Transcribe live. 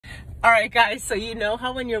All right, guys, so you know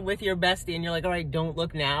how when you're with your bestie and you're like, all right, don't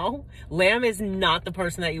look now? Lamb is not the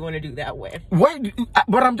person that you want to do that with. Why?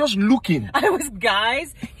 But I'm just looking.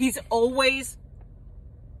 Guys, he's always...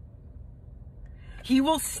 He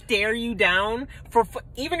will stare you down for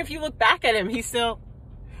even if you look back at him, he's still...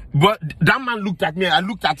 But that man looked at me, I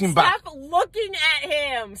looked at him back. Stop looking at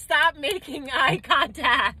him. Stop making eye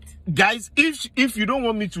contact. Guys, if you don't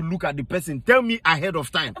want me to look at the person, tell me ahead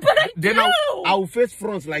of time. But I then do. I'll face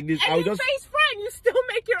front like this. And I'll you just face front, you still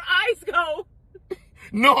make your eyes go.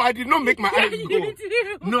 No, I did not make my eyes go. You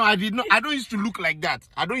do. No, I did not. I don't used to look like that.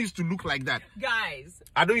 I don't used to look like that. Guys.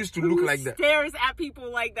 I don't used to look like that. Stares at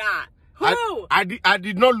people like that. Who? I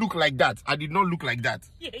did not look like that. I did not look like that.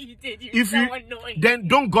 Yeah, you did. You're so annoying. Then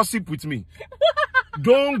don't gossip with me.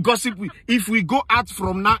 Don't gossip. If we go out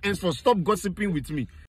from now henceforth, stop gossiping with me.